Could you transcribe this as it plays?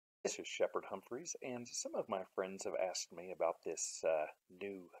This is Shepard Humphries, and some of my friends have asked me about this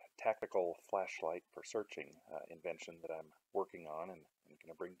new tactical flashlight for searching invention that I'm working on and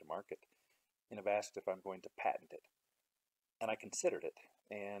going to bring to market, and have asked if I'm going to patent it. And I considered it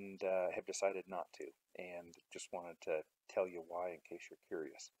and have decided not to, and just wanted to tell you why in case you're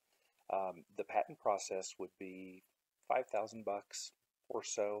curious. The patent process would be 5,000 bucks or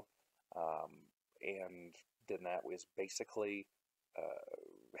so, um, and then that was basically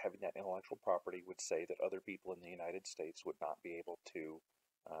having that intellectual property would say that other people in the United States would not be able to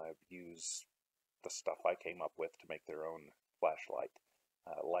use the stuff I came up with to make their own flashlight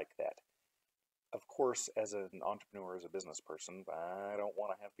like that. Of course, as an entrepreneur, as a business person, I don't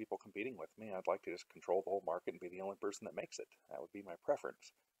want to have people competing with me. I'd like to just control the whole market and be the only person that makes it. That would be my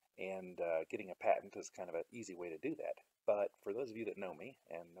preference. And getting a patent is kind of an easy way to do that. But for those of you that know me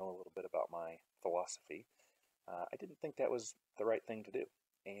and know a little bit about my philosophy, I didn't think that was the right thing to do.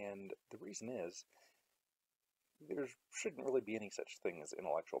 And the reason is, there shouldn't really be any such thing as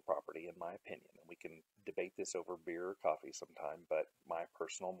intellectual property, in my opinion. And we can debate this over beer or coffee sometime, but my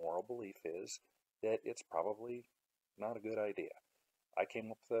personal moral belief is that it's probably not a good idea. I came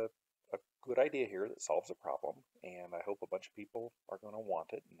up with a good idea here that solves a problem, and I hope a bunch of people are going to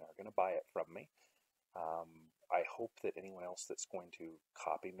want it and are going to buy it from me. I hope that anyone else that's going to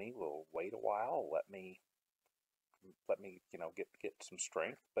copy me will wait a while, let me get some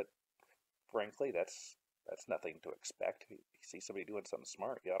strength. But frankly, that's nothing to expect. You see somebody doing something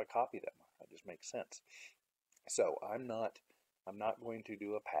smart, you ought to copy them. That just makes sense. So I'm not going to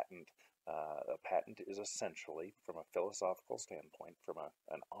do a patent. A patent is essentially, from a philosophical standpoint, from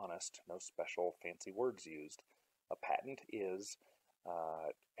an honest, no special fancy words used, a patent is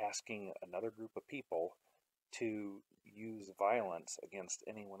asking another group of people to use violence against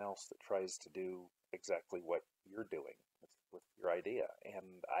anyone else that tries to do exactly what you're doing with your idea.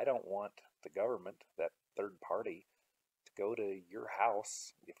 And I don't want the government, that third party, to go to your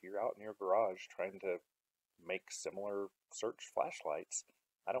house if you're out in your garage trying to make similar search flashlights.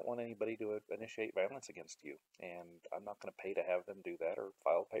 I don't want anybody to initiate violence against you, and I'm not going to pay to have them do that or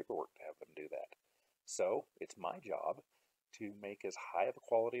file paperwork to have them do that. So it's my job to make as high of a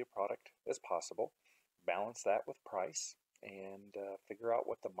quality of product as possible, balance that with price, and figure out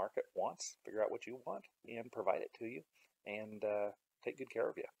what the market wants, figure out what you want, and provide it to you, and take good care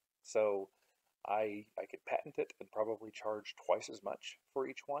of you. So I could patent it and probably charge twice as much for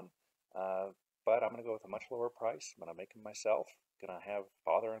each one, but I'm going to go with a much lower price. I'm going to make them myself. Going to have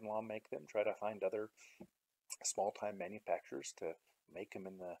father-in-law make them. Try to find other small-time manufacturers to make them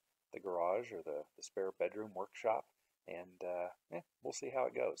in the garage or the spare bedroom workshop, and we'll see how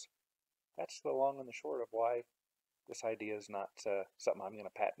it goes. That's the long and the short of why this idea is not something I'm going to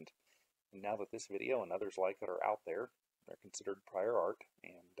patent. And now that this video and others like it are out there, they're considered prior art,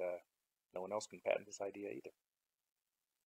 and no one else can patent this idea either.